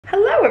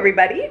Hello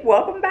everybody,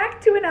 welcome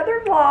back to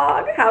another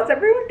vlog. How's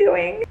everyone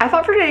doing? I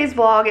thought for today's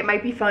vlog it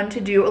might be fun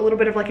to do a little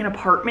bit of like an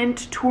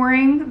apartment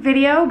touring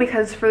video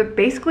because for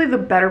basically the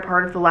better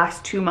part of the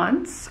last 2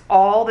 months,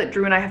 all that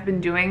Drew and I have been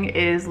doing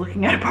is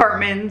looking at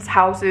apartments,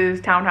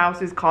 houses,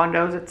 townhouses,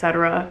 condos,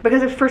 etc.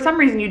 Because if for some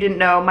reason you didn't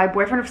know, my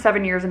boyfriend of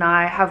 7 years and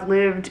I have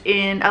lived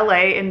in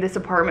LA in this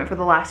apartment for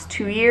the last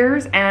 2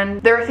 years,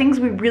 and there are things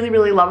we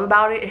really love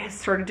about it. It has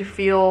started to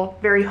feel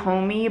very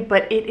homey,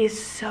 but it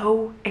is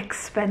so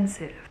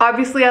expensive.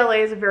 Obviously, LA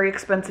is a very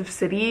expensive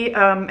city.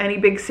 Any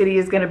big city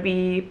is gonna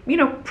be, you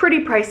know,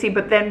 pretty pricey,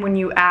 but then when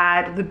you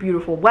add the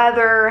beautiful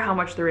weather, how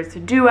much there is to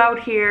do out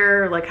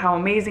here, like how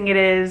amazing it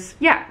is,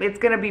 yeah, it's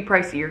gonna be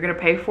pricey. You're gonna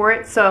pay for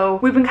it. So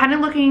we've been kind of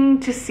looking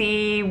to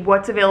see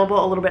what's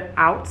available a little bit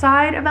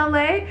outside of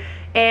LA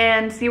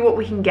and see what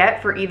we can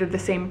get for either the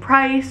same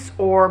price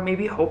or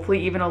maybe hopefully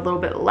even a little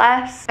bit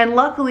less. And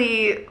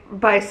luckily,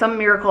 by some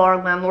miracle, our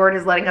landlord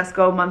is letting us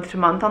go month to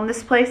month on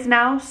this place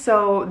now,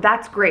 so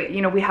that's great.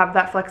 You know, we have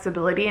that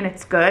flexibility and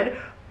it's good,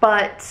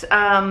 but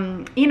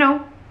you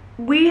know,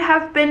 we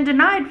have been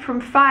denied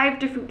from 5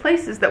 different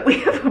places that we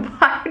have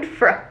applied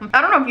from. I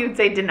don't know if you'd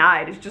say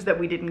denied, it's just that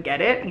we didn't get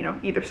it. You know,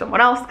 either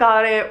someone else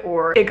got it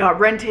or it got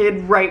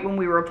rented right when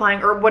we were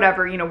applying or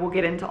whatever, you know, we'll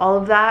get into all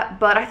of that.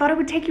 But I thought I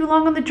would take you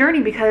along on the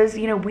journey because,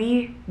 you know,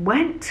 we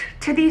went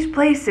to these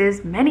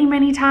places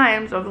many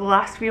times over the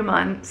last few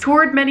months,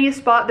 toured many a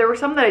spot. There were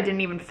some that I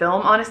didn't even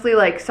film, honestly.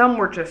 Like some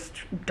were just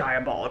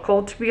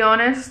diabolical, to be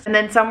honest. And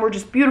then some were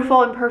just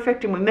beautiful and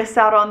perfect and we missed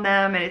out on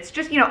them. And it's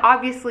just, you know,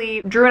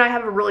 obviously Drew and I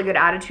have a really good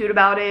attitude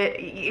about it.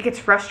 It gets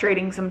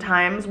frustrating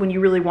sometimes when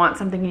you really want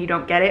something and you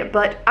don't get it,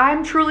 but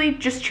I'm truly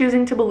just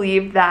choosing to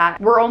believe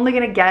that we're only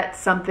gonna get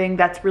something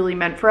that's really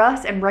meant for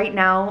us, and right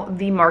now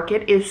the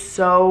market is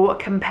so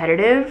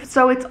competitive,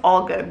 so it's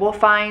all good. We'll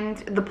find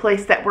the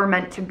place that we're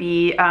meant to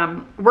be.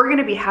 We're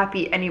gonna be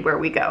happy anywhere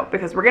we go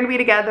because we're gonna be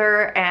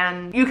together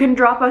and you can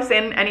drop us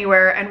in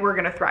anywhere and we're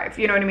gonna thrive,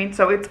 you know what I mean?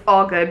 So it's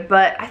all good,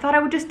 but I thought I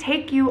would just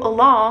take you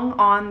along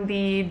on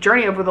the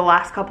journey over the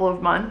last couple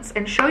of months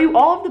and show you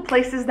all of the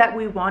places that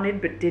we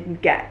wanted but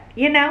didn't get,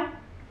 you know?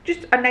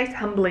 Just a nice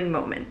humbling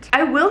moment.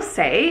 I will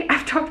say,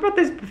 I've talked about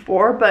this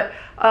before, but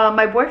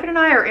my boyfriend and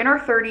I are in our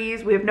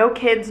 30s. We have no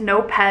kids,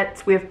 no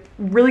pets. We have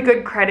really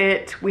good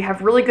credit. We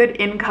have really good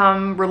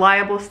income,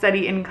 reliable,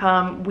 steady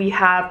income. We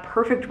have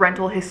perfect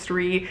rental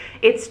history.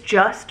 It's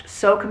just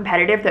so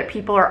competitive that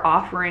people are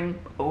offering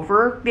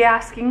over the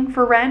asking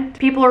for rent.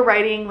 People are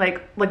writing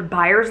like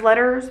buyer's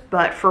letters,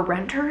 but for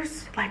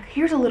renters, like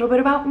here's a little bit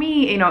about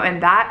me, you know,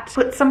 and that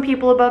puts some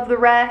people above the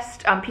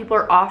rest. People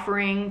are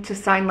offering to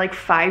sign like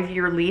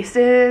 5-year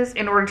leases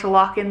in order to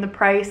lock in the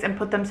price and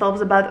put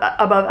themselves above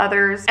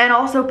others. And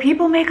also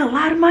people make a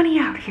lot of money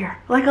out here,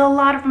 like a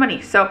lot of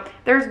money. So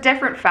there's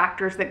different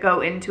factors that go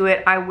into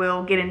it. I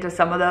will get into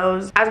some of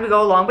those as we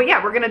go along, but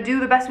yeah, we're gonna do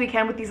the best we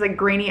can with these like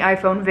grainy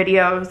iPhone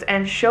videos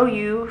and show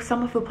you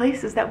some of the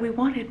places that we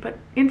wanted but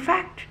in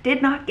fact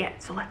did not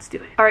get. So let's do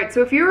it. All right,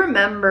 so if you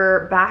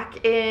remember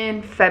back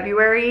in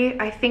February,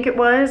 I think it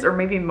was, or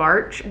maybe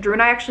March, Drew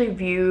and I actually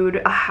viewed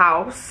a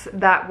house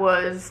that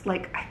was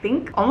like, I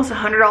think almost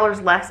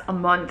 $100 less a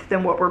month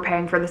than what we're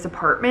paying for this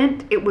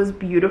apartment. It was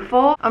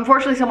beautiful.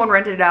 Unfortunately, someone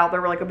rented it out. There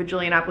were like a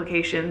bajillion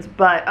applications,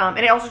 but and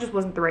it also just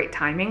wasn't the right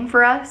timing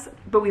for us,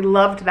 but we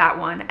loved that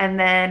one. And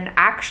then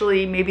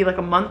actually maybe like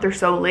a month or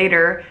so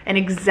later, an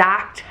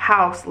exact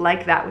house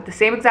like that with the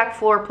same exact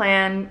floor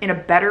plan in a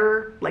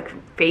better like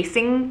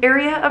facing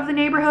area of the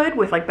neighborhood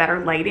with like better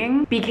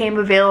lighting became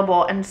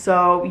available. And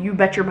so you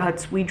bet your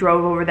butts we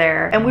drove over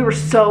there and we were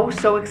so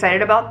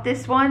excited about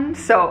this one.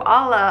 So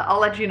I'll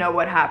let you know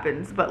what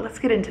happens, but let's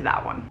get into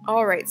that one.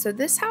 All right, so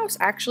this house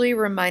actually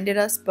reminded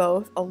us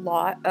both a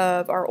lot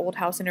of our old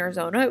house in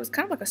Arizona. It was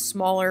kind of like a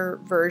smaller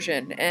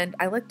version, and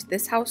I liked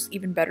this house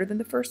even better than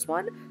the first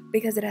one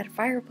because it had a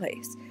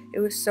fireplace. It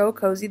was so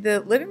cozy.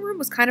 The living room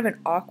was kind of an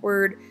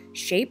awkward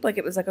shape. Like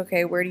it was like,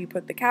 okay, where do you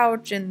put the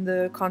couch and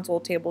the console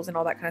tables and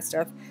all that kind of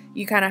stuff?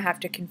 You kind of have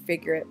to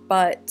configure it.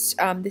 But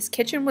this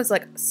kitchen was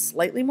like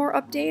slightly more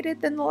updated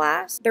than the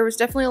last. There was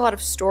definitely a lot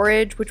of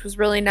storage, which was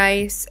really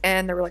nice.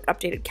 And there were like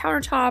updated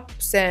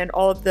countertops and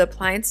all of the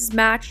appliances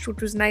matched,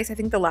 which was nice. I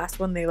think the last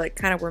one, they like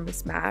kind of were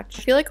mismatched.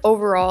 I feel like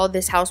overall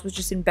this house was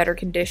just in better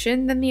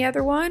condition than the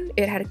other one.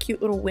 It had a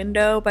cute little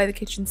window by the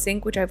kitchen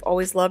sink, which I've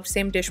always loved.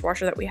 Same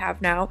dishwasher that we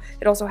have now.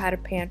 It also had a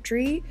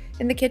pantry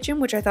in the kitchen,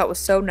 which I thought was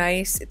so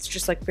nice. It's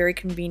just like very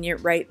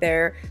convenient right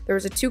there. There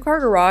was a 2-car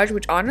garage,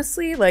 which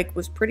honestly like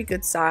was pretty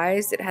good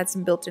size. It had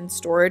some built-in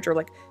storage or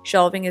like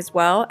shelving as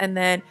well. And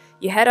then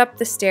you head up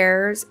the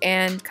stairs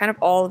and kind of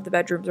all of the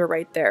bedrooms are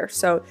right there.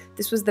 So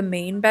this was the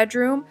main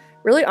bedroom.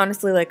 Really,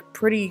 honestly, like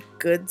pretty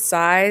good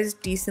size,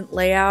 decent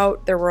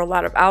layout. There were a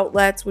lot of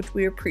outlets, which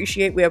we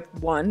appreciate. We have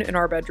one in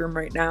our bedroom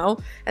right now.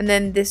 And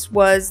then this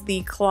was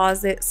the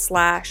closet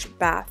slash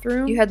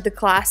bathroom. You had the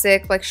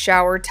classic like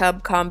shower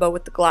tub combo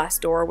with the glass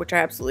door, which I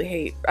absolutely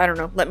hate. I don't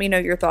know. Let me know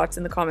your thoughts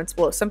in the comments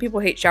below. Some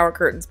people hate shower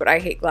curtains, but I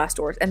hate glass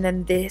doors. And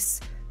then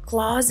this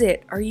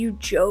closet. Are you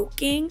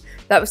joking?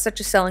 That was such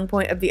a selling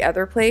point of the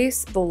other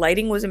place. The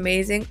lighting was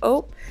amazing.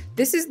 Oh,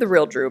 this is the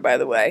real Drew, by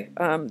the way.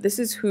 This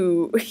is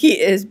who he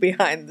is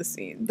behind the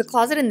scenes. The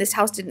closet in this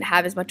house didn't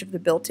have as much of the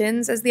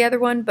built-ins as the other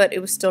one, but it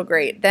was still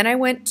great. Then I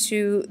went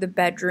to the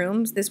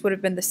bedrooms. This would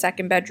have been the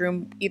second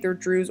bedroom, either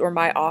Drew's or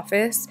my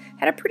office.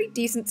 Had a pretty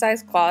decent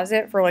sized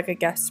closet for like a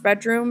guest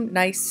bedroom.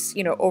 Nice,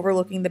 you know,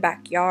 overlooking the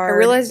backyard. I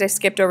realized I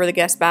skipped over the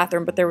guest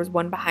bathroom, but there was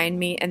one behind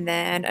me, and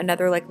then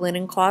another like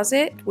linen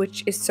closet,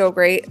 which is so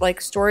great.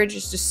 Like storage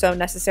is just so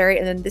necessary.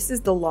 And then this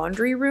is the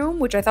laundry room,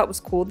 which I thought was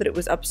cool that it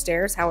was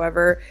upstairs.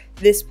 However,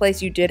 this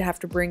place you did have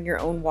to bring your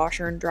own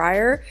washer and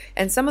dryer,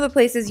 and some of the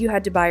places you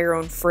had to buy your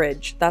own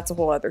fridge. That's a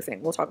whole other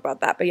thing. We'll talk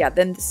about that. But yeah,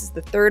 then this is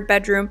the third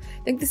bedroom.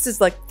 I think this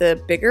is like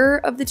the bigger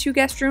of the two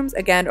guest rooms.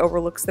 Again,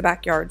 overlooks the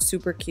backyard.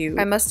 Super cute.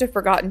 I must have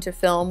forgotten to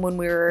film when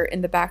we were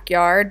in the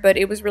backyard, but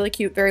it was really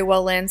cute. Very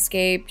well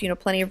landscaped, you know,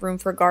 plenty of room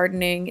for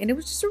gardening, and it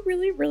was just a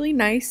really, really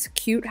nice,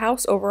 cute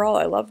house overall.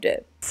 I loved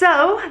it.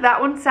 So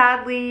that one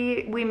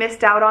sadly we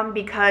missed out on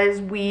because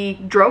we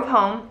drove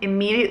home,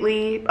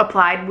 immediately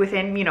applied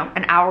within, you know,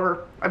 an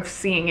hour of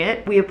seeing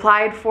it. We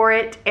applied for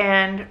it,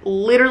 and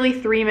literally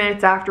 3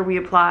 minutes after we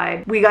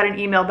applied, we got an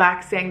email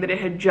back saying that it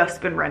had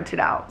just been rented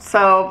out.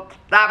 So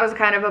that was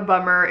kind of a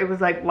bummer. It was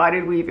like, why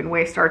did we even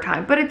waste our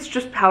time? But it's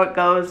just how it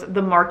goes.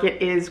 The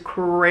market is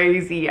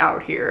crazy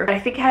out here. I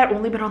think it had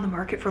only been on the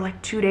market for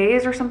like 2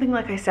 days or something,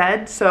 like I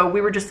said. So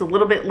we were just a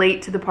little bit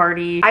late to the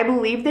party. I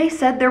believe they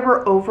said there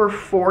were over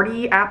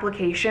 40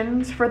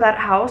 applications for that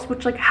house,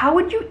 which, like, how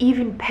would you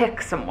even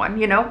pick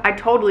someone, you know? I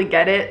totally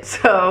get it.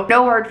 So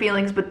no hard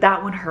feelings, but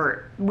that one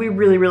hurt. We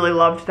really, really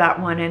loved that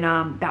one,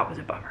 and that was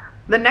a bummer.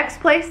 The next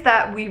place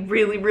that we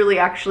really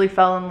actually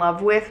fell in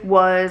love with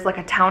was like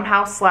a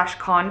townhouse slash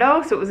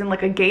condo. So it was in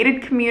like a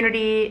gated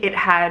community. It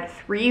had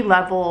 3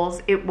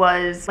 levels. It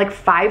was like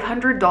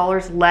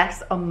 $500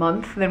 less a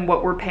month than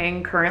what we're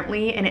paying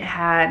currently. And it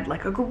had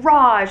like a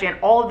garage and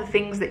all of the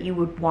things that you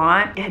would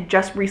want. It had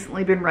just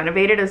recently been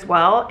renovated as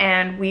well.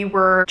 And we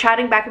were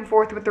chatting back and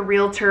forth with the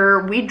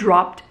realtor. We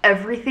dropped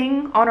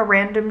everything on a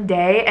random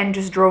day and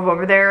just drove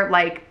over there,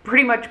 like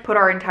pretty much put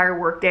our entire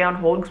work day on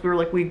hold because we were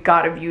like, we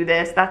gotta view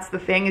this. That's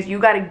the thing, is you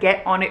got to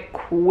get on it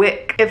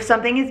quick. If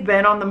something has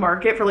been on the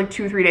market for like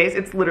 2-3 days,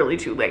 it's literally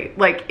too late.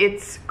 Like,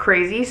 it's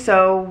crazy.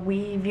 So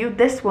we viewed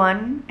this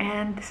one,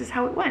 and this is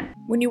how it went.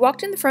 When you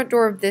walked in the front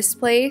door of this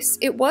place,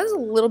 it was a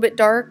little bit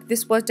dark.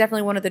 This was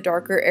definitely one of the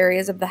darker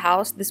areas of the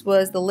house. This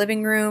was the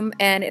living room,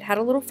 and it had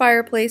a little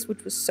fireplace,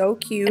 which was so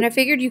cute. And I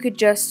figured you could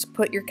just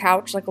put your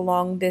couch like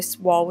along this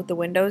wall with the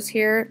windows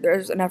here.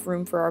 There's enough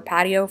room for our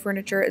patio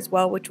furniture as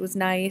well, which was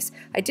nice.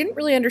 I didn't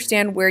really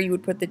understand where you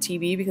would put the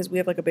TV because we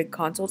have like a big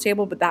console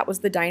table, but that was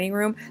the dining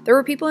room. There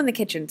were people in the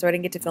kitchen, so I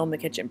didn't get to film the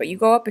kitchen, but you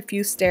go up a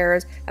few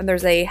stairs and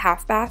there's a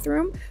half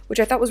bathroom, which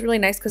I thought was really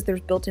nice because there's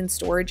built-in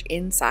storage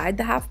inside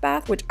the half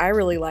bath, which I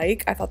really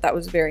like. I thought that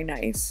was very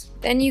nice.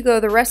 Then you go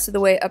the rest of the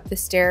way up the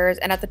stairs,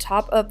 and at the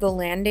top of the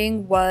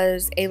landing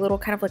was a little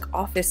kind of like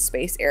office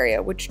space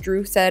area, which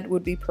Drew said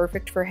would be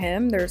perfect for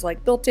him. There's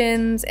like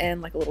built-ins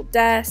and like a little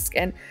desk,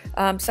 and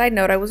side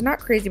note, I was not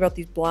crazy about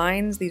these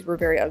blinds. These were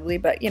very ugly,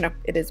 but you know,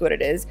 it is what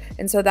it is.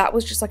 And so that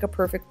was just like a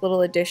perfect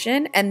little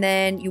addition. And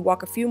then you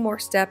walk a few more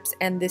steps,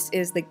 and this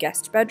is the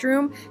guest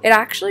bedroom. It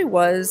actually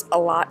was a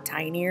lot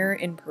tinier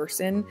in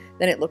person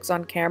than it looks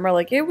on camera.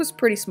 Like, it was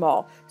pretty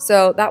small,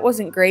 so that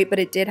wasn't great, but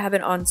it did have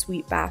an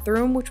ensuite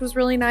bathroom, which was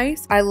really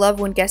nice. I love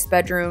when guest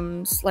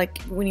bedrooms,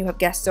 like when you have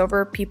guests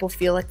over, people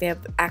feel like they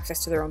have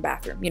access to their own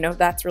bathroom. You know,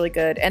 that's really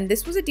good. And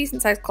this was a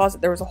decent sized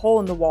closet. There was a hole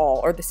in the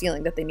wall or the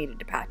ceiling that they needed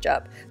to patch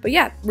up. But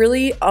yeah,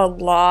 really a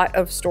lot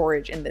of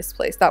storage in this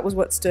place. That was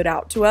what stood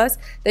out to us.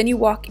 Then you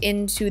walk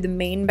into the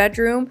main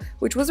bedroom,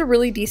 which was a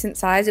really decent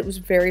size. It was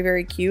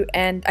very cute,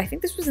 and I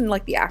think this was in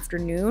like the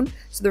afternoon,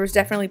 so there was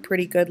definitely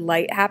pretty good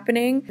light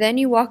happening. Then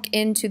you walk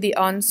into the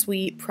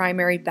ensuite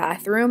primary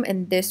bathroom,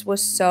 and this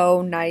was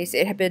so nice.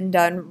 It had been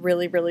done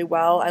really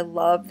well. I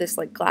love this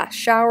like glass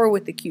shower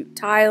with the cute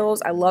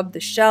tiles. I love the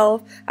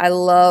shelf. I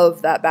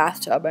love that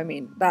bathtub. I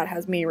mean, that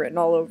has me written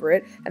all over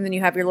it. And then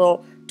you have your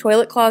little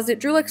toilet closet.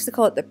 Drew likes to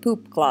call it the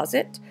poop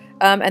closet.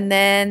 And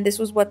then this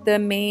was what the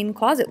main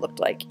closet looked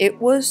like. It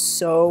was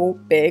so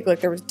big. Like,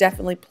 there was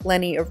definitely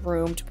plenty of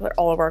room to put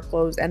all of our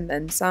clothes and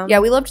then some. Yeah,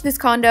 we loved this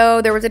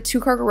condo. There was a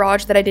 2-car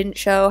garage that I didn't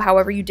show.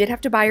 However, you did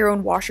have to buy your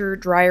own washer,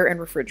 dryer, and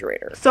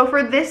refrigerator. So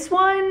for this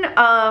one,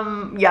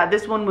 yeah,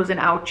 this one was an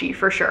ouchie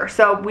for sure.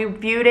 So we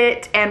viewed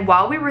it, and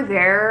while we were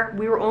there,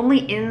 we were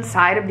only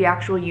inside of the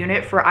actual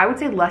unit for, I would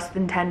say, less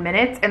than 10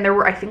 minutes. And there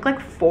were, I think, like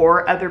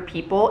 4 other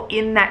people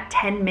in that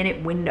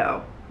 10-minute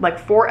window. like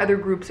 4 other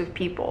groups of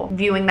people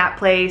viewing that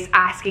place,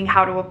 asking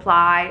how to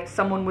apply.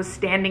 Someone was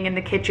standing in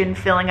the kitchen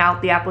filling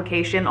out the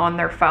application on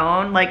their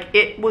phone. Like,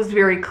 it was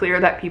very clear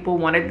that people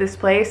wanted this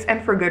place,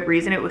 and for good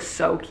reason. It was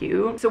so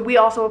cute. So we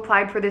also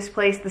applied for this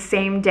place the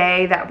same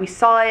day that we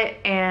saw it,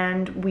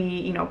 and we,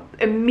 you know,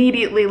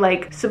 immediately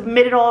like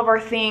submitted all of our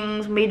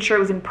things, made sure it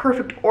was in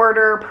perfect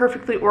order,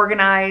 perfectly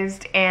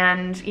organized,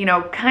 and, you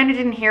know, kind of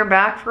didn't hear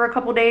back for a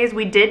couple days.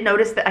 We did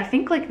notice that I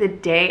think like the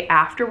day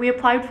after we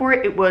applied for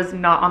it, it was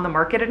not on the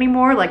market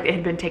anymore. Like, it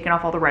had been taken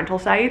off all the rental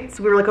sites.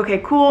 We were like, okay,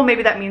 cool,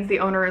 maybe that means the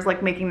owner is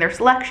like making their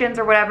selections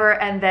or whatever.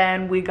 And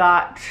then we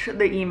got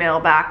the email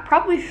back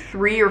probably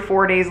 3 or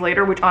 4 days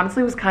later, which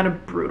honestly was kind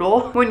of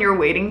brutal when you're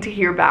waiting to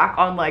hear back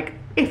on like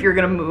if you're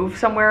gonna move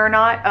somewhere or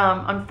not.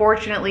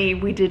 Unfortunately,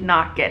 we did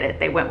not get it.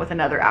 They went with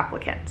another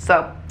applicant.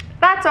 So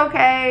that's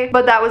okay,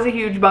 but that was a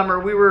huge bummer.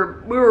 We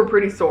were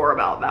pretty sore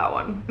about that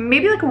one.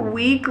 Maybe like a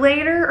week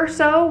later or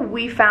so,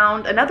 we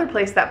found another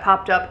place that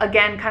popped up.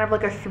 Again, kind of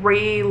like a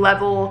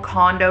 3-level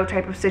condo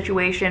type of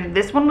situation.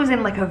 This one was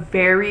in like a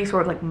very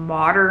sort of like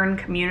modern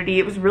community.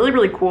 It was really,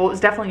 really cool. It was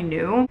definitely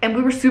new, and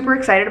we were super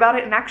excited about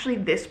it. And actually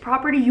this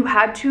property, you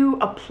had to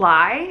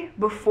apply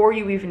before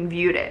you even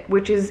viewed it,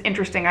 which is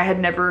interesting. I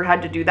had never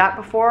had to do that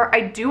before.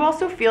 I do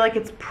also feel like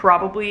it's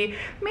probably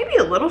maybe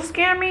a little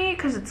scammy,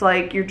 because it's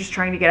like you're just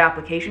trying to get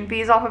application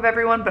fees off of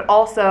everyone, but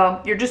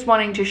also you're just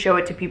wanting to show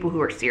it to people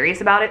who are serious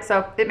about it,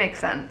 so it makes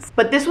sense.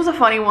 But this was a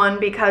funny one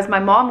because my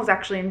mom was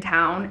actually in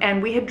town,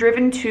 and we had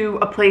driven to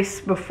a place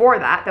before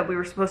that we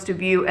were supposed to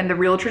view, and the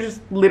realtor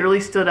just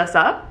literally stood us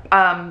up.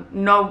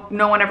 No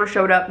one ever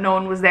showed up. No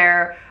one was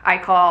there. I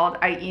called,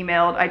 I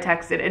emailed, I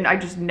texted, and I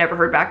just never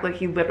heard back. Like,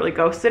 he literally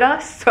ghosted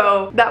us.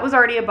 So that was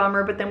already a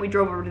bummer. But then we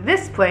drove over to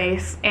this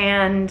place,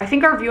 and I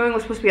think our viewing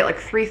was supposed to be at like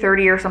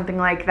 3:30 or something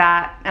like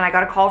that. And I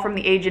got a call from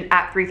the agent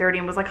at 3:30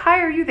 and was like, hi,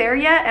 are you there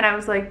yet? And I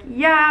was like,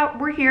 yeah,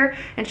 we're here.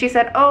 And she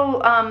said,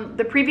 oh,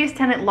 the previous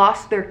tenant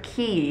lost their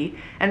key,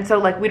 and so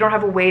like we don't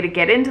have a way to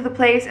get into the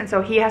place, and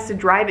so he has to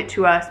drive it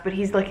to us, but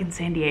he's like in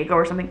San Diego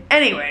or something.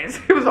 Anyways,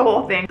 it was a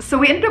whole thing. So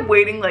we ended up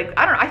waiting like,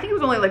 I don't know, I think it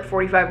was only like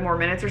 45 more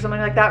minutes or something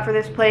like that for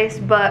this place.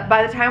 But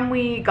by the time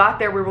we got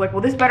there, we were like,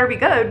 well, this better be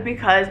good,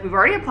 because we've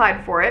already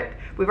applied for it.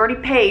 We've already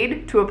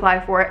paid to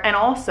apply for it, and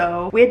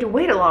also we had to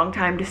wait a long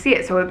time to see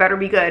it, so it better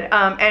be good.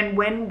 And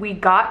when we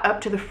got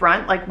up to the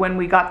front, like when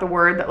we got the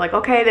word that like,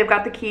 okay, they've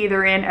got the key,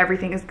 they're in,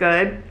 everything is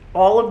good,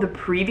 all of the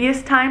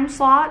previous time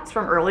slots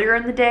from earlier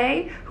in the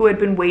day who had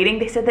been waiting,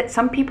 they said that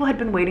some people had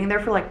been waiting there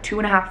for like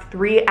 2.5,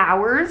 3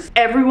 hours.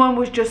 Everyone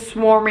was just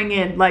swarming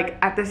in like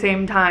at the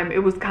same time.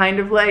 It was kind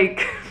of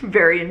like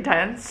very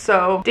intense.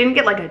 So didn't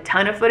get like a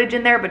ton of footage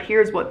in there, but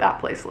here's what that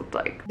place looked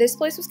like. This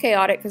place was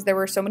chaotic because there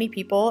were so many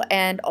people,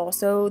 and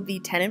also the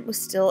tenant was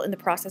still in the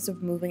process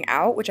of moving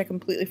out, which I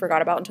completely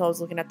forgot about until I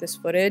was looking at this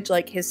footage.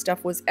 Like, his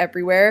stuff was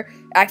everywhere.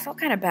 I felt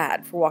kind of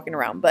bad for walking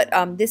around, but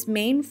this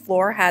main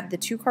floor had the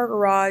 2-car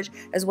garage,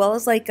 as well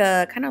as like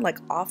a kind of like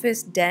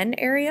office den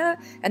area,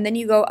 and then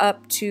you go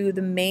up to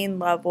the main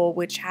level,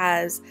 which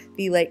has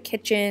the like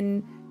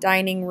kitchen,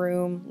 dining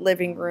room,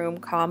 living room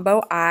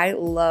combo. I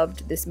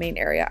loved this main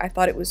area. I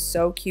thought it was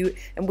so cute,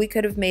 and we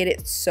could have made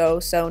it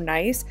so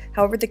nice.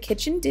 However, the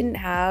kitchen didn't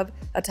have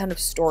a ton of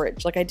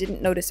storage. Like, I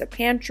didn't notice a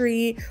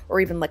pantry or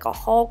even like a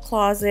hall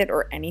closet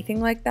or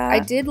anything like that. I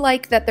did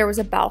like that there was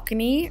a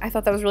balcony. I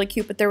thought that was really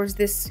cute, but there was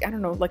this, I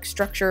don't know, like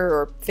structure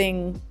or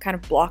thing kind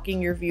of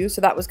blocking your view,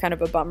 so that was kind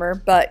of a bummer.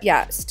 But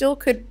yeah, still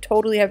could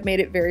totally have made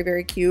it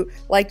very cute.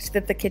 Liked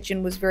that the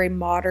kitchen was very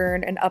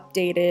modern and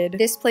updated.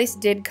 This place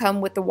did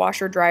come with the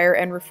washer, dryer,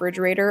 and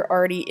refrigerator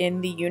already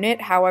in the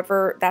unit.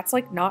 However, that's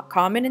like not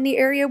common in the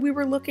area we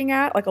were looking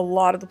at. Like, a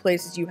lot of the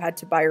places you had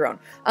to buy your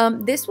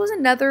own. This was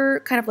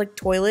another kind of like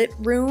toilet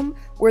room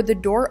where the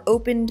door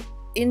opened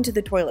into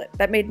the toilet.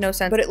 That made no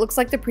sense, but it looks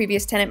like the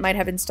previous tenant might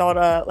have installed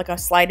a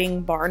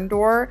sliding barn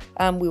door.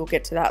 We will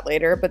get to that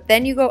later. But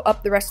then you go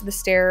up the rest of the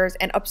stairs,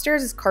 and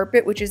upstairs is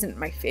carpet, which isn't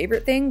my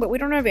favorite thing, but we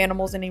don't have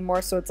animals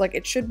anymore, so it's like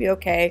it should be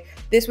okay.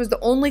 This was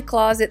the only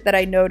closet that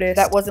I noticed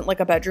that wasn't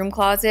like a bedroom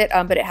closet,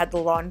 but it had the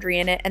laundry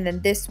in it. And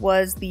then this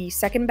was the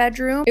second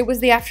bedroom. It was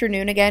the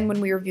afternoon again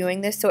when we were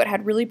viewing this, so it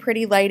had really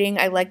pretty lighting.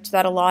 I liked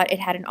that a lot. It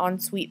had an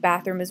ensuite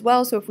bathroom as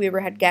well, so if we ever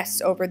had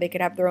guests over, they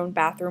could have their own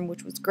bathroom,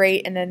 which was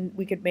great. And then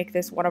we could make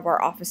this one of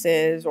our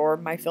offices or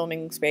my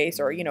filming space,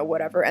 or you know,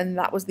 whatever. And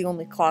that was the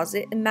only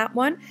closet in that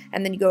one.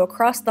 And then you go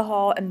across the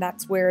hall, and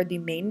that's where the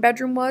main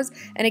bedroom was.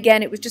 And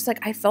again, it was just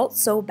like, I felt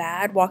so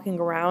bad walking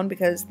around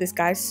because this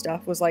guy's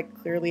stuff was like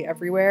clearly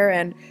everywhere,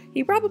 and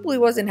he probably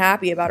wasn't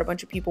happy about a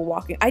bunch of people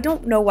walking. I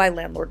don't know why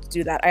landlords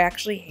do that. I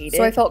actually hate it.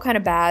 So I felt kind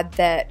of bad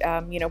that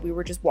you know, we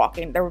were just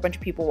walking, there were a bunch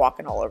of people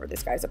walking all over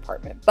this guy's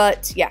apartment.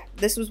 But yeah,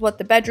 this was what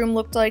the bedroom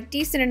looked like.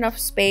 Decent enough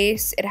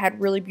space. It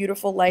had really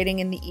beautiful lighting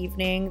in the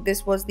evening.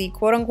 This was the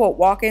quote-unquote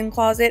walk-in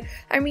closet.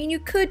 I mean, you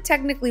could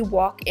technically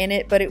walk in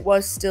it, but it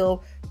was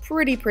still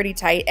pretty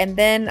tight. And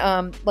then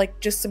like,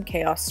 just some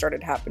chaos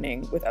started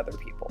happening with other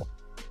people.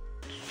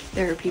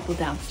 There are people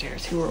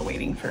downstairs who were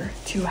waiting for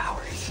 2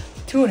 hours,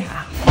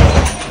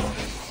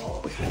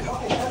 2.5. We gotta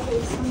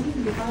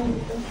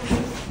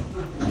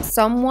go.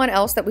 Someone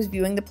else that was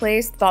viewing the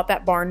place thought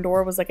that barn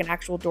door was like an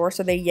actual door,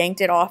 so they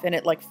yanked it off and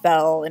it like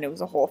fell and it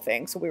was a whole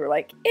thing. So we were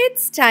like,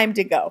 it's time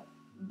to go.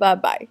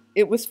 Bye-bye.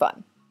 It was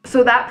fun.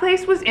 So that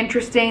place was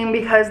interesting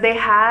because they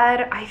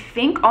had, I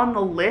think on the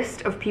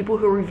list of people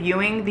who were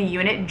viewing the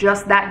unit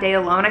just that day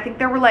alone, I think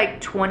there were like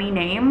 20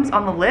 names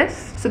on the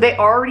list. So they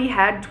already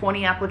had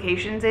 20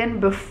 applications in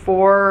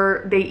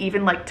before they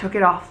even like took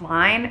it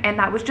offline. And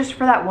that was just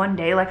for that one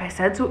day, like I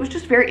said. So it was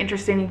just very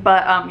interesting,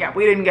 but yeah,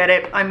 we didn't get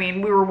it. I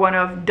mean, we were one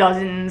of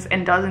dozens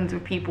and dozens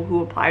of people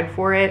who applied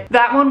for it.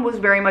 That one was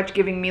very much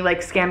giving me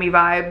like scammy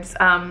vibes.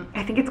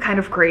 I think it's kind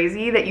of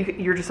crazy that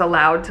you're just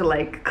allowed to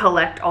like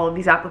collect all of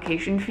these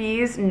application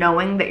fees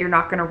knowing that you're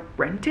not going to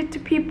rent it to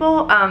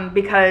people,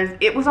 because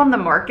it was on the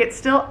market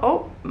still.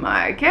 Oh,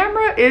 my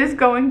camera is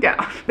going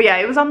down. But yeah,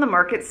 it was on the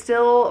market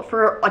still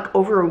for like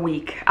over a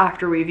week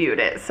after we viewed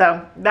it,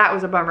 so that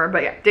was a bummer.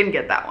 But yeah, didn't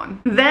get that one.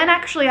 Then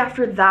actually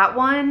after that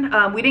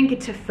one, we didn't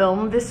get to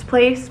film this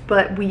place,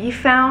 but we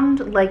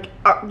found like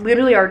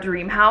literally our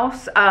dream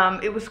house.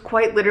 It was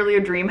quite literally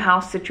a dream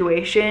house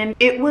situation.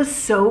 It was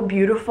so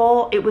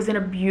beautiful. It was in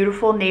a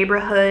beautiful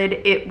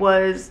neighborhood. It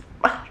was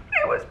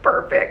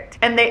perfect.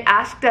 And they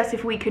asked us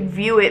if we could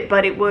view it,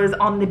 but it was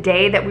on the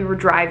day that we were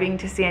driving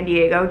to San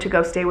Diego to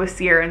go stay with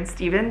Sierra and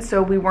Steven,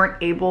 so we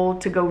weren't able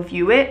to go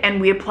view it, and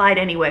we applied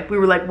anyway. We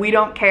were like, we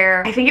don't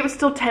care. I think it was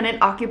still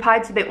tenant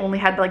occupied, so they only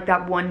had like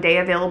that one day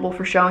available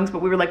for showings,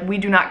 but we were like, we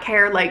do not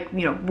care, like,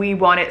 you know, we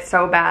want it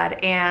so bad.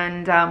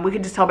 And we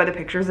could just tell by the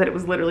pictures that it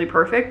was literally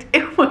perfect.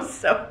 It was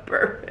so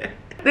perfect.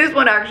 This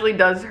one actually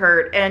does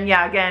hurt. And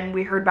yeah, again,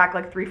 we heard back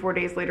like 3-4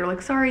 days later,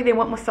 like, sorry, they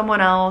went with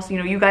someone else. You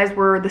know, you guys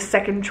were the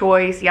second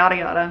choice, yada,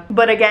 yada.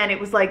 But again, it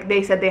was like,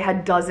 they said they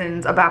had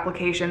dozens of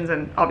applications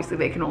and obviously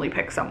they can only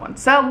pick someone.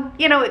 So,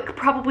 you know, it could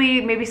probably,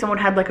 maybe someone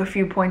had like a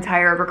few points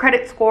higher of a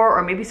credit score,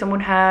 or maybe someone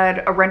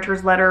had a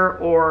renter's letter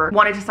or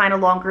wanted to sign a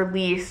longer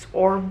lease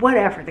or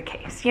whatever the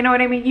case. You know what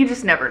I mean? You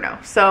just never know.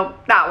 So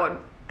that one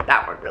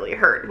really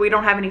hurt. We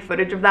don't have any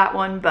footage of that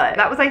one, but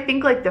that was, I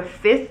think, like the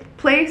 5th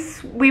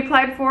place we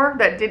applied for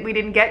that we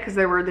didn't get, because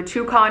there were the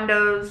 2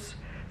 condos,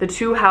 the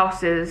 2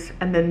 houses,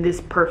 and then this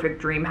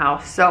perfect dream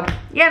house. So,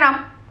 you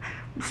know,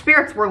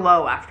 spirits were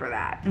low after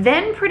that.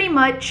 Then pretty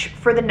much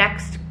for the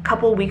next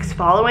couple weeks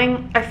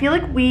following, I feel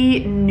like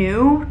we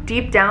knew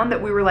deep down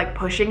that we were like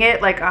pushing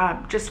it, like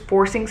just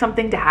forcing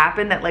something to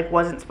happen that like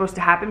wasn't supposed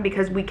to happen,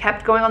 because we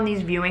kept going on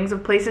these viewings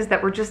of places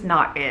that were just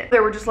not it.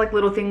 There were just like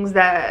little things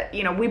that,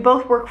 you know, we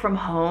both work from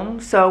home,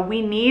 so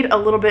we need a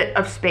little bit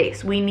of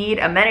space. We need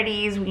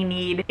amenities, we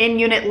need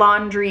in-unit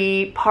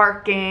laundry,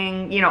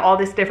 parking, you know, all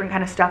this different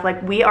kind of stuff.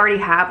 Like, we already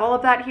have all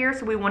of that here,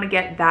 so we want to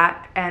get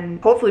that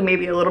and hopefully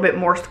maybe a little bit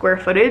more square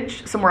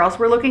footage somewhere else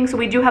we're looking. So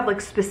we do have like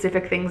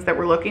specific things that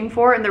we're looking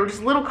for, and there were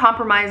just little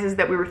compromises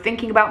that we were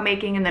thinking about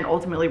making and then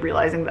ultimately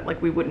realizing that like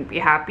we wouldn't be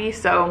happy.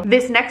 So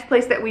this next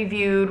place that we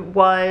viewed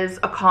was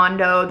a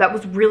condo that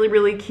was really,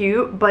 really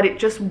cute, but it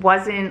just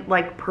wasn't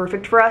like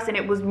perfect for us. And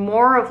it was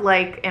more of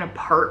like an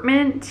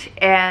apartment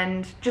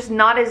and just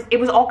not as, it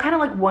was all kind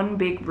of like one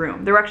big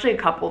room. There were actually a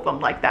couple of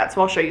them like that.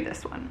 So I'll show you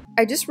this one.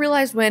 I just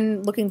realized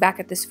when looking back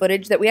at this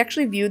footage that we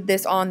actually viewed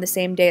this on the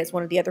same day as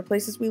one of the other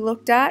places we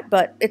looked at,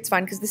 but it's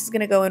fine because this is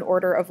going to go in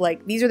order of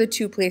like, these are the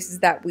 2 places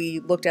that we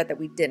looked at that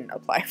we didn't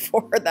apply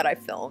for that I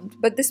filmed.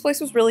 But this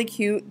place was really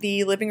cute.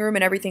 The living room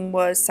and everything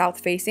was south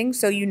facing,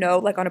 so you know,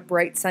 like on a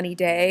bright sunny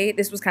day,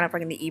 this was kind of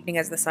like in the evening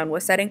as the sun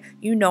was setting,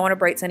 you know, on a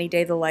bright sunny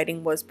day the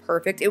lighting was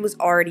perfect. It was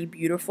already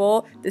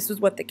beautiful. This was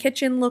what the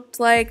kitchen looked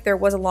like. There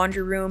was a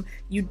laundry room.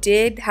 You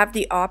did have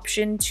the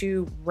option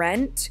to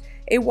rent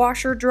a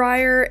washer,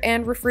 dryer,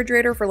 and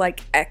refrigerator for like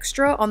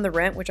extra on the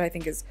rent, which I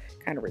think is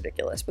kind of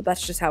ridiculous, but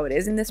that's just how it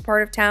is in this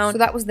part of town. So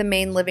that was the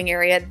main living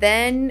area.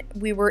 Then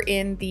we were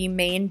in the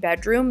main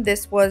bedroom.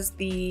 This was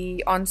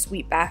the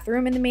ensuite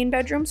bathroom in the main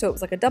bedroom. So it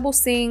was like a double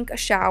sink, a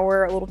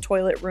shower, a little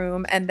toilet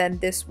room, and then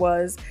this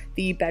was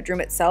the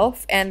bedroom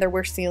itself. And there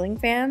were ceiling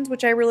fans,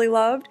 which I really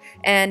loved,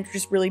 and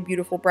just really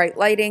beautiful bright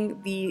lighting.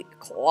 The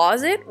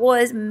closet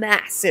was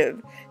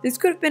massive. This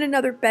could have been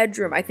another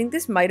bedroom. I think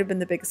this might have been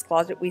the biggest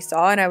closet we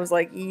saw, and I was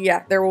like,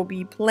 yeah, there will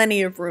be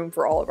plenty of room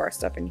for all of our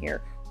stuff in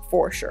here.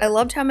 For sure. I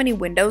loved how many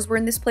windows were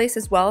in this place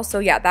as well. So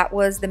yeah, that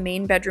was the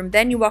main bedroom.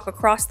 Then you walk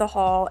across the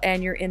hall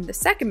and you're in the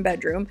second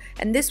bedroom.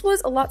 And this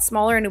was a lot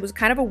smaller and it was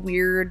kind of a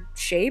weird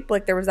shape.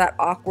 Like there was that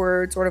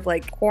awkward sort of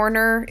like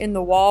corner in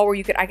the wall where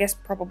you could, I guess,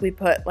 probably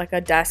put like a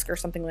desk or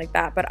something like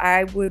that. But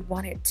I would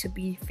want it to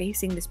be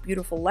facing this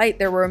beautiful light.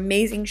 There were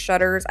amazing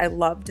shutters. I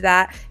loved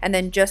that. And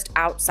then just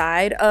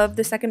outside of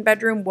the second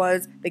bedroom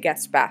was the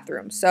guest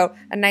bathroom. So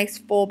a nice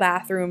full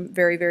bathroom,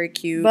 very, very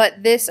cute.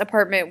 But this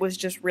apartment was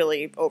just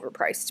really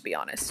overpriced, to be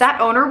honest.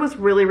 That owner was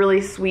really, really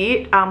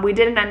sweet. We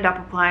didn't end up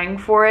applying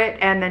for it,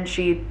 and then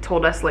she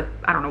told us, like,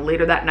 I don't know,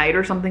 later that night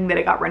or something that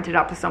it got rented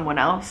out to someone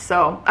else.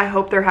 So I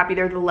hope they're happy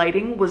there. The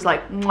lighting was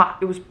like,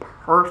 mwah, it was perfect.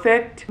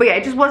 perfect. But yeah,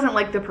 it just wasn't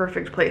like the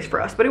perfect place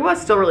for us, but it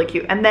was still really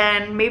cute. And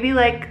then maybe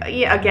like,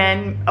 yeah,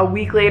 again, a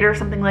week later,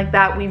 something like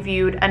that, we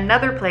viewed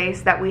another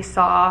place that we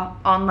saw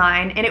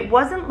online, and it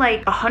wasn't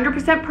like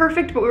 100%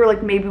 perfect, but we were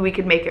like, maybe we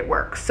could make it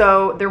work.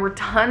 So there were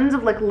tons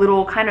of like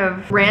little kind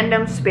of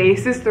random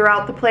spaces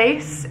throughout the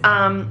place.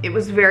 It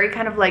was very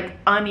kind of like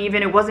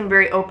uneven. It wasn't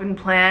very open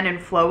plan and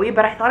flowy,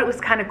 but I thought it was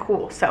kind of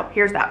cool. So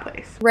here's that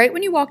place. Right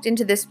when you walked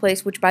into this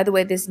place, which by the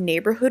way, this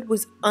neighborhood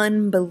was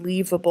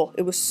unbelievable.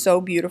 It was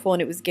so beautiful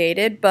and it was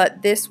gated,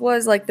 but this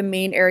was like the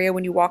main area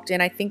when you walked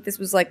in. I think this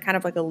was like kind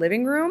of like a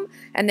living room,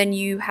 and then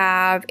you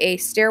have a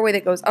stairway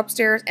that goes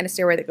upstairs and a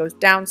stairway that goes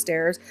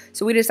downstairs.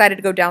 So we decided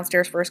to go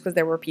downstairs first because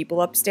there were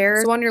people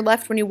upstairs. So on your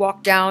left when you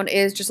walk down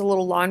is just a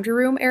little laundry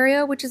room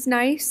area, which is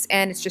nice,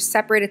 and it's just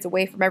separate. It's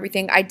away from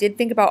everything. I did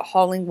think about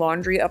hauling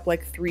laundry up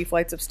like 3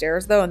 flights of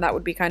stairs though, and that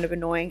would be kind of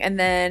annoying. And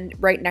then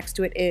right next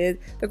to it is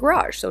the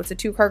garage. So it's a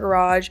 2-car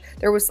garage.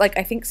 There was like,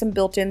 I think some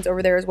built-ins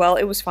over there as well.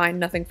 It was fine,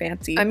 nothing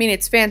fancy. I mean,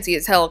 it's fancy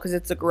as hell because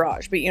it's a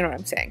garage, but you know what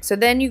I'm saying. So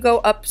then you go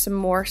up some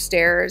more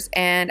stairs,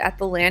 and at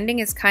the landing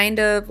is kind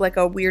of like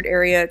a weird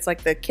area. It's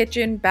like the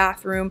kitchen,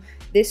 bathroom,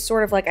 this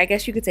sort of like, I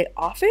guess you could say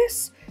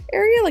office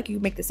area. Like you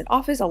could make this an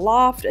office, a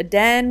loft, a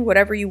den,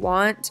 whatever you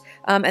want.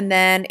 And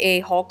then a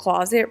hall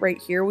closet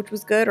right here, which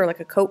was good, or like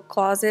a coat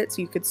closet,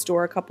 so you could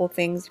store a couple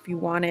things if you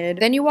wanted.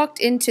 Then you walked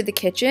into the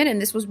kitchen, and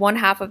this was one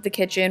half of the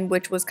kitchen,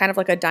 which was kind of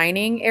like a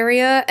dining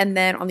area, and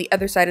then on the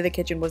other side of the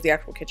kitchen was the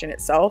actual kitchen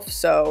itself,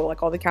 so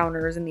like all the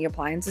counters and the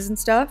appliances and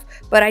stuff.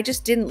 But I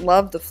just didn't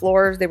love the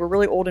floors. They were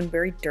really old and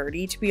very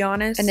dirty, to be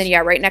honest. And then yeah,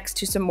 right next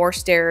to some more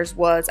stairs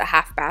was a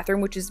half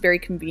bathroom, which is very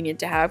convenient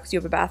to have because you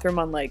have a bathroom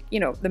on like, you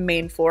know, the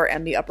main floor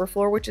and the upper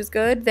floor, which is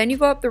good. Then you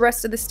go up the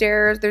rest of the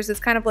stairs. There's this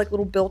kind of like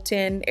little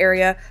built-in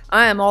area.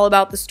 I am all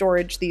about the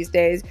storage these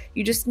days.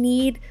 You just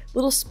need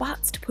little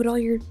spots to put all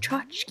your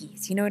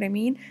tchotchkes, you know what I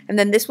mean? And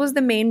then this was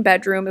the main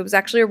bedroom. It was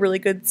actually a really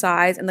good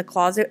size, and the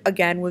closet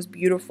again was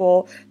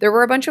beautiful. There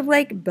were a bunch of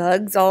like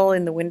bugs all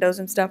in the windows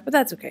and stuff, but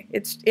that's okay.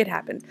 It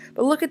happens.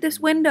 But look at this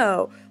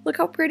window. Look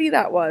how pretty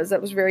that was.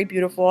 That was very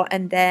beautiful.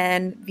 And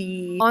then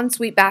the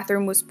ensuite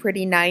bathroom was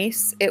pretty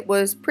nice. It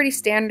was pretty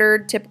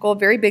standard, typical,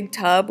 very big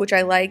tub, which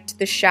I liked.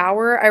 The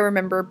shower, I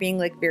remember being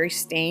like very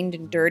stained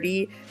and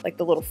dirty, like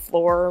the little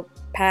floor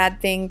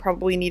pad thing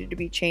probably needed to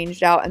be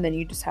changed out, and then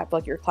you just have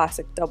like your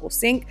classic double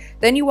sink.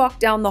 Then you walk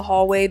down the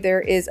hallway,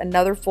 there is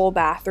another full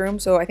bathroom,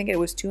 so I think it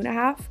was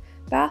 2.5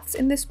 baths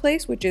in this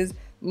place, which is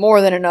more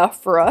than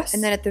enough for us.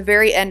 And then at the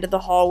very end of the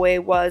hallway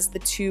was the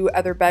 2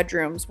 other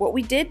bedrooms. What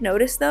we did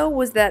notice though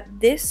was that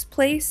this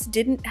place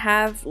didn't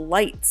have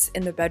lights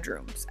in the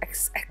bedrooms,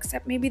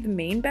 except maybe the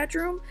main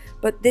bedroom,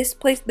 but this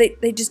place,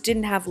 they just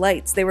didn't have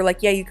lights. They were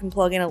like, yeah, you can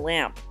plug in a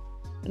lamp.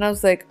 And I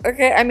was like,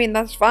 okay, I mean,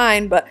 that's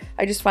fine, but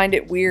I just find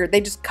it weird. They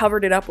just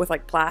covered it up with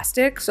like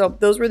plastic. So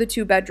those were the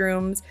 2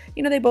 bedrooms.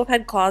 You know, they both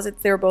had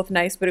closets. They were both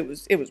nice, but it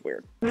was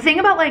weird. The thing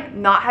about like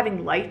not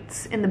having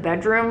lights in the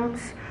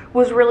bedrooms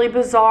was really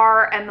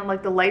bizarre, and then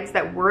like the lights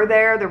that were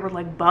there were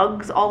like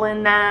bugs all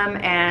in them,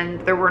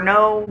 and there were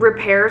no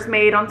repairs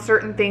made on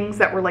certain things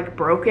that were like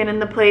broken in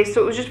the place.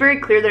 So it was just very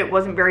clear that it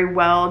wasn't very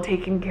well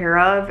taken care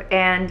of.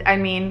 And I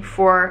mean,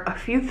 for a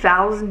few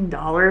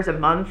 $1,000s a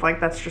month, like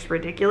that's just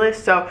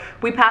ridiculous. So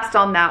we passed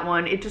on that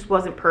one. It just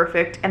wasn't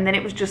perfect. And then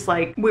it was just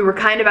like, we were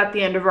kind of at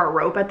the end of our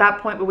rope at that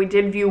point, but we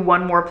did view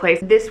one more place.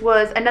 This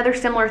was another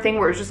similar thing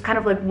where it was just kind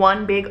of like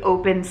one big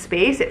open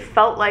space. It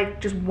felt like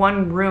just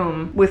one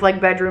room with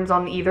like bedrooms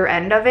on either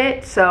end of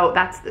it. So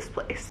that's this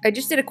place. I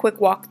just did a quick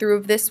walkthrough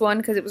of this one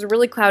because it was a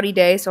really cloudy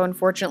day, so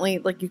unfortunately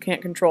like you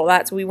can't control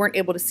that, so we weren't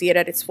able to see it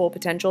at its full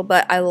potential.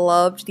 But I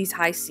loved these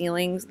high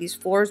ceilings. These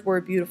floors were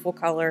a beautiful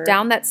color.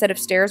 Down that set of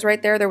stairs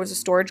right there was a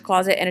storage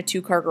closet and a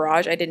 2-car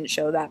garage. I didn't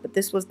show that, but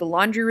this was the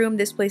laundry room.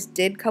 This place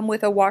did come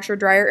with a washer,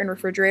 dryer, and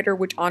refrigerator,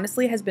 which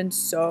honestly has been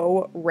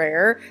so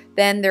rare.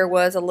 Then there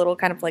was a little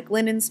kind of like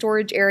linen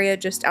storage area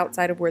just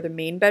outside of where the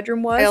main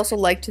bedroom was. I also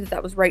liked that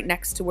that was right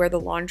next to where the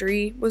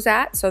laundry was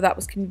at, so that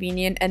was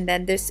convenient. And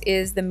then this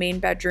is the main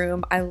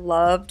bedroom. I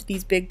loved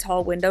these big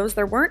tall windows.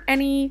 There weren't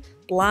any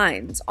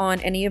blinds on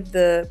any of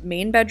the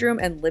main bedroom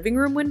and living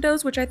room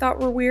windows, which I thought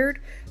were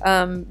weird.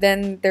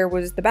 Then there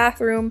was the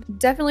bathroom.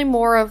 Definitely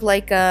more of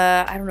like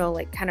a, I don't know,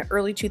 like kind of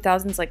early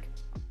 2000s, like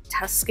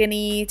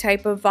Tuscany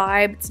type of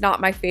vibe. It's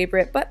not my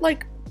favorite, but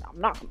like I'm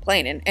not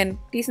complaining. And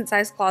decent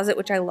sized closet,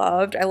 which I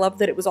loved. I loved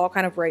that it was all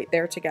kind of right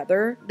there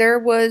together. There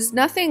was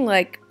nothing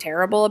like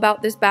terrible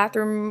about this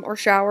bathroom or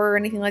shower or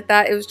anything like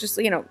that. It was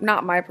just, you know,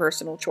 not my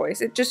personal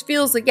choice. It just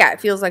feels like, yeah, it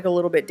feels like a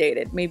little bit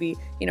dated, maybe,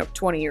 you know,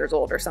 20 years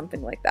old or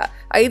something like that.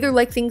 I either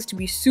like things to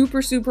be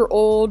super, super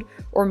old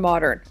or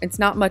modern. It's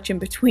not much in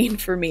between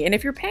for me. And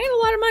if you're paying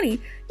a lot of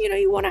money, you know,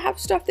 you want to have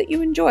stuff that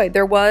you enjoy.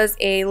 There was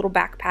a little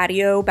back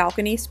patio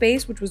balcony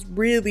space, which was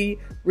really,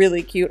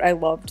 really cute. I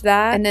loved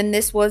that. And then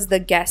this was the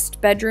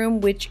guest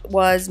bedroom, which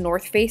was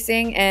north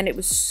facing, and it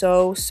was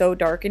so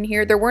dark in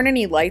here. There weren't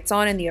any lights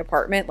on in the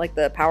apartment, like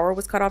the power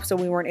was cut off, so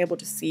we weren't able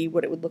to see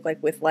what it would look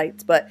like with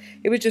lights, but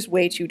it was just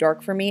way too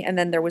dark for me. And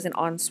then there was an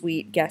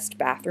ensuite guest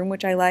bathroom,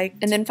 which I liked.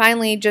 And then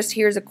finally, just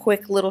here's a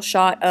quick little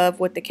shot of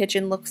what the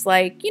kitchen looks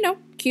like. You know,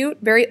 cute,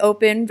 very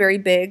open, very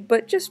big,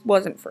 but just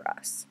wasn't for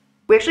us.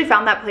 We actually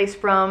found that place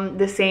from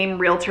the same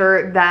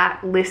realtor that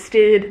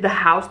listed the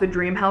house, the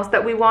dream house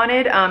that we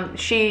wanted.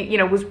 She, you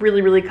know, was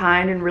really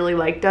kind and really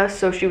liked us,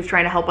 so she was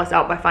trying to help us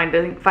out by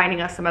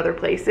finding us some other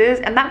places.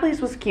 And that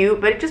place was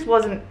cute, but it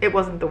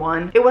wasn't the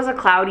one. It was a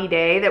cloudy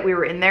day that we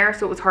were in there,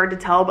 so it was hard to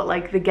tell, but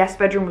like the guest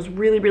bedroom was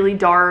really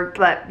dark.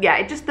 But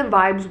yeah, the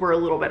vibes were a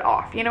little bit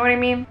off, you know what I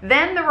mean?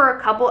 Then there were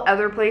a couple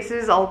other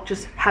places, I'll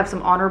just have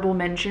some honorable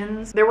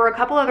mentions. There were a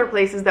couple other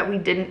places that we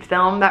didn't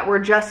film that were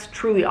just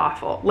truly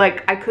awful.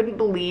 Like, I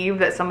couldn't believe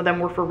that some of them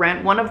were for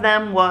rent. One of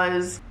them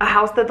was a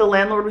house that the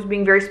landlord was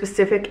being very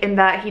specific in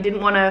that he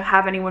didn't want to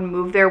have anyone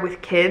move there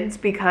with kids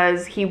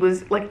because he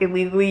was like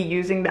illegally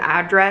using the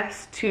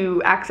address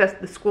to access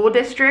the school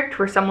district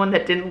for someone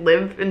that didn't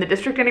live in the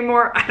district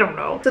anymore. I don't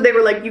know. So they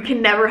were like, you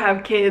can never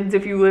have kids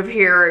if you live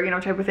here, you know,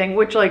 type of thing,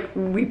 which like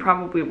we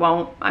probably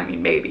won't. I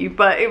mean, maybe,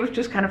 but it was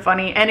just kind of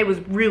funny, and it was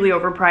really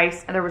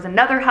overpriced. And there was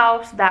another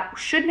house that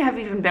shouldn't have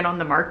even been on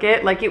the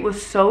market. Like, it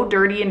was so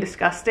dirty and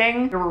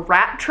disgusting. There were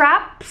rat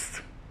traps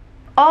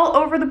all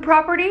over the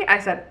property. I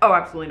said, oh,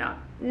 absolutely not.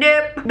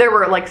 Nope. There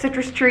were like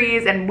citrus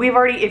trees, and we've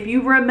already, if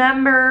you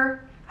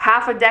remember,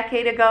 half a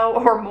decade ago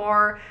or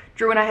more,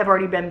 Drew and I have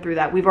already been through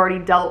that. We've already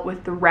dealt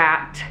with the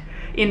rat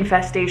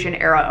infestation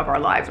era of our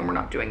lives, and we're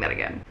not doing that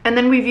again. And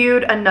then we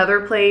viewed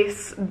another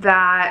place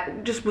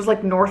that just was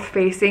like north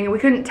facing, and we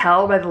couldn't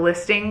tell by the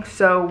listing,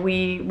 so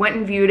we went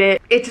and viewed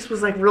it. It just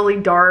was like really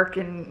dark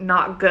and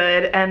not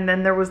good, and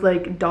then there was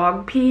like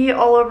dog pee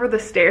all over the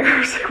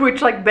stairs,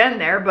 which like been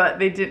there, but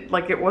they did,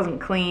 like, it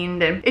wasn't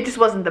cleaned, and it just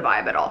wasn't the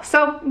vibe at all.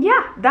 So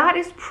yeah, that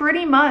is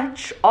pretty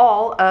much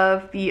all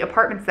of the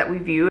apartments that we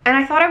viewed, and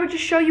I thought I would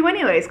just show you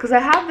anyways because I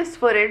have this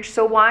footage,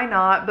 so why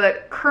not?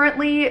 But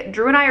currently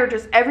Drew and I are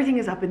just,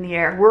 everything is up in the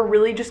air. We're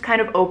really just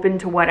kind of open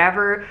to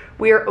whatever.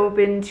 We are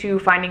open to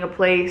finding a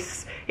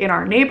place in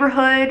our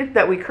neighborhood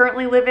that we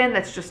currently live in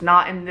that's just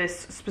not in this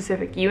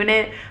specific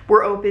unit.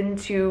 We're open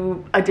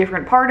to a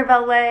different part of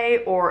LA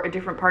or a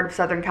different part of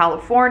Southern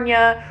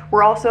California.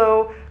 We're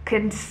also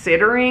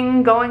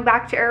considering going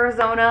back to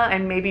Arizona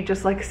and maybe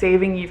just like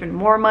saving even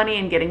more money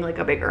and getting like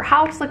a bigger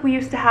house like we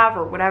used to have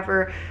or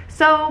whatever.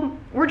 So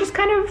we're just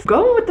kind of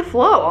going with the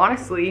flow,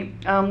 honestly.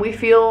 We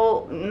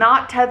feel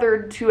not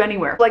tethered to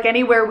anywhere. Like,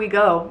 anywhere we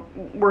go,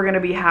 we're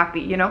gonna be happy,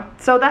 you know?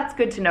 So that's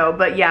good to know.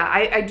 But yeah,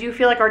 I do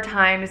feel like our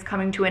time is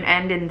coming to an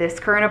end in this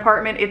current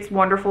apartment. It's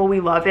wonderful, we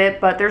love it,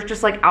 but there's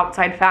just like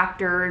outside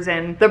factors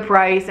and the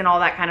price and all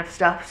that kind of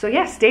stuff. So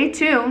yeah, stay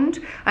tuned.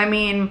 I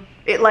mean,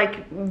 it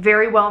like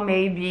very well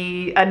may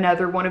be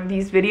another one of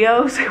these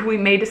videos. We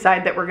may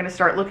decide that we're gonna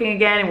start looking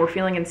again and we're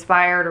feeling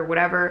inspired or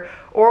whatever,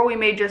 or we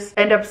may just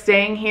end up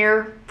staying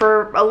here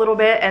for a little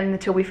bit and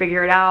until we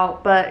figure it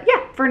out. But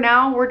yeah, for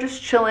now we're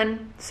just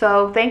chilling.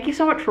 So thank you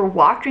so much for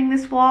watching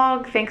this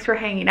vlog. Thanks for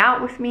hanging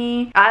out with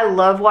me. I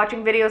love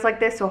watching videos like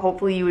this, so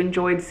hopefully you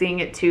enjoyed seeing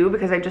it too,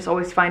 because I just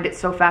always find it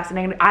so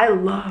fascinating. I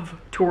love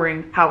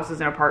touring houses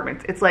and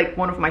apartments. It's like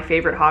one of my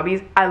favorite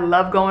hobbies. I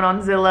love going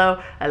on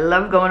Zillow. I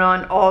love going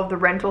on all of the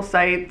rental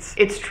sites.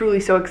 It's truly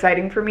so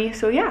exciting for me.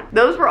 So yeah,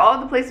 those were all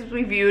the places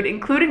we viewed,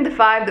 including the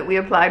 5 that we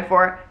applied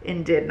for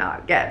and did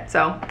not get.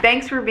 So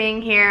thanks for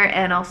being here,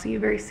 and I'll see you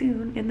very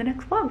soon in the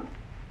next vlog.